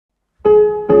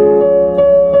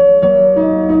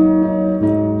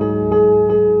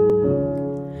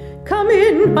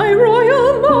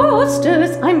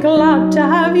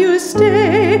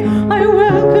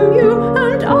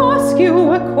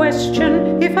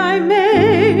question, if I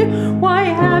may. Why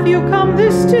have you come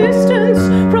this distance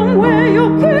from where your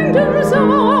kingdoms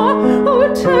are?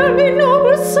 Oh, tell me,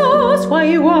 noble souls, why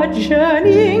you are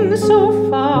journeying so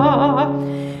far.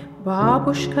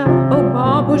 Baboushka, oh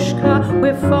Baboushka,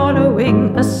 we're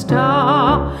following a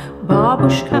star.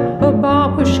 Baboushka, oh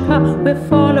Baboushka, we're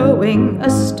following a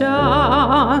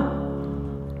star.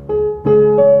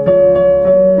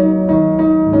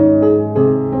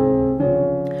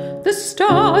 The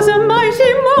stars a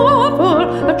mighty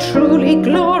marvel, a truly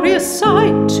glorious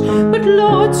sight. But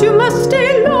lords, you must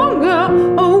stay longer,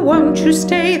 oh won't you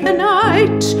stay the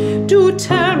night? Do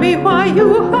tell me why you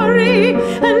hurry,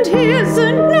 and here's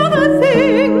another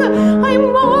thing. I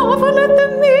marvel at the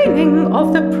meaning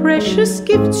of the precious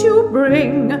gifts you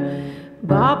bring.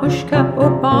 Baboushka,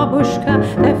 oh Baboushka,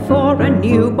 they're for a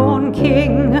newborn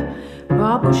king.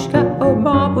 Baboushka, oh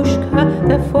Baboushka,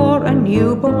 they're for a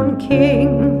newborn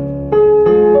king.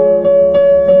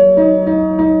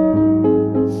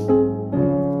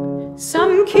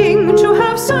 Some king to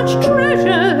have such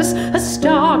treasures, a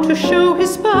star to show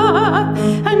his birth,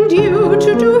 and you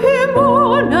to do him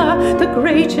honor, the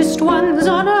greatest ones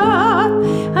on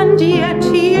earth. And yet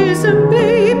he is a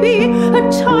baby, a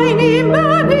tiny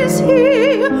man is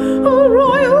he. Oh,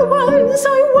 royal ones,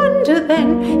 I wonder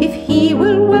then if he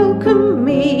will welcome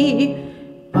me.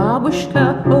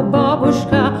 Baboushka, oh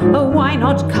Baboushka, oh why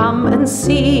not come and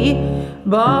see?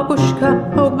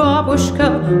 Baboushka, oh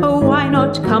Baboushka, oh why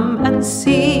not come and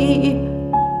see?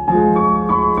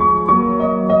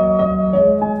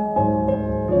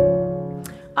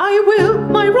 I will,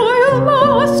 my royal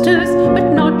masters,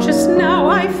 but not just now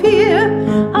I fear.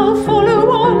 I'll follow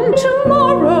on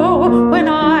tomorrow when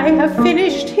I have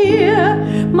finished here.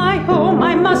 My home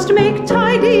I must make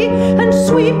tidy and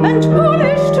sweep and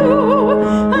polish too.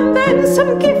 And then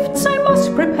some gifts I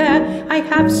must prepare, I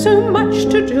have so much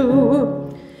to do.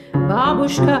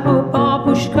 Baboushka, oh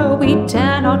Baboushka, we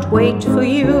dare not wait for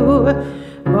you.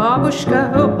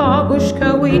 Baboushka, oh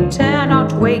Baboushka, we dare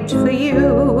not wait for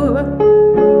you.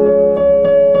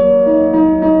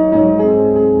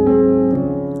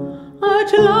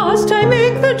 At last I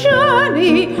make the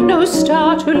journey, no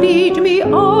star to lead me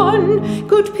on.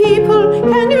 Good people,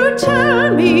 can you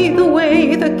tell me the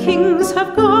way the kings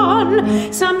have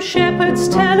gone? Some shepherds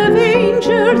tell of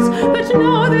angels, but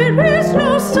now there is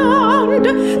no sound.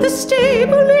 The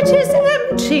stable, it is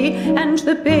empty, and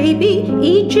the baby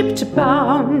Egypt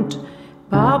bound.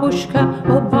 Baboushka,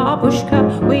 oh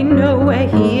Baboushka, we know where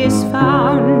he is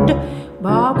found.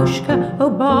 Baboushka,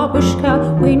 oh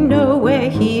Baboushka, we know where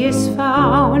he is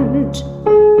found.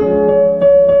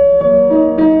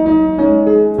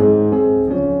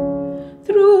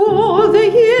 Through all the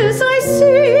years I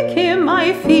seek him,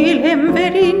 I feel him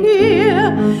very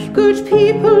near. Good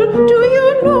people, do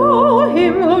you know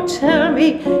him? Oh, tell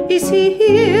me, is he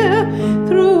here?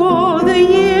 Through all the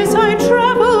years I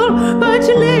travel, but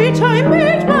late I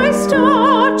made my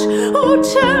start. Oh,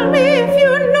 tell me if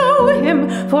you know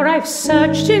him, for I've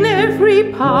searched in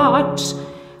every part.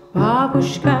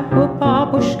 Baboushka, oh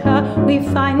Baboushka, we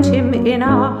find him in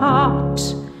our heart.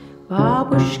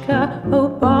 Baboushka, oh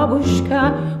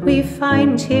Baboushka, we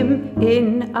find him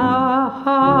in our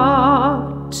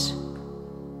heart.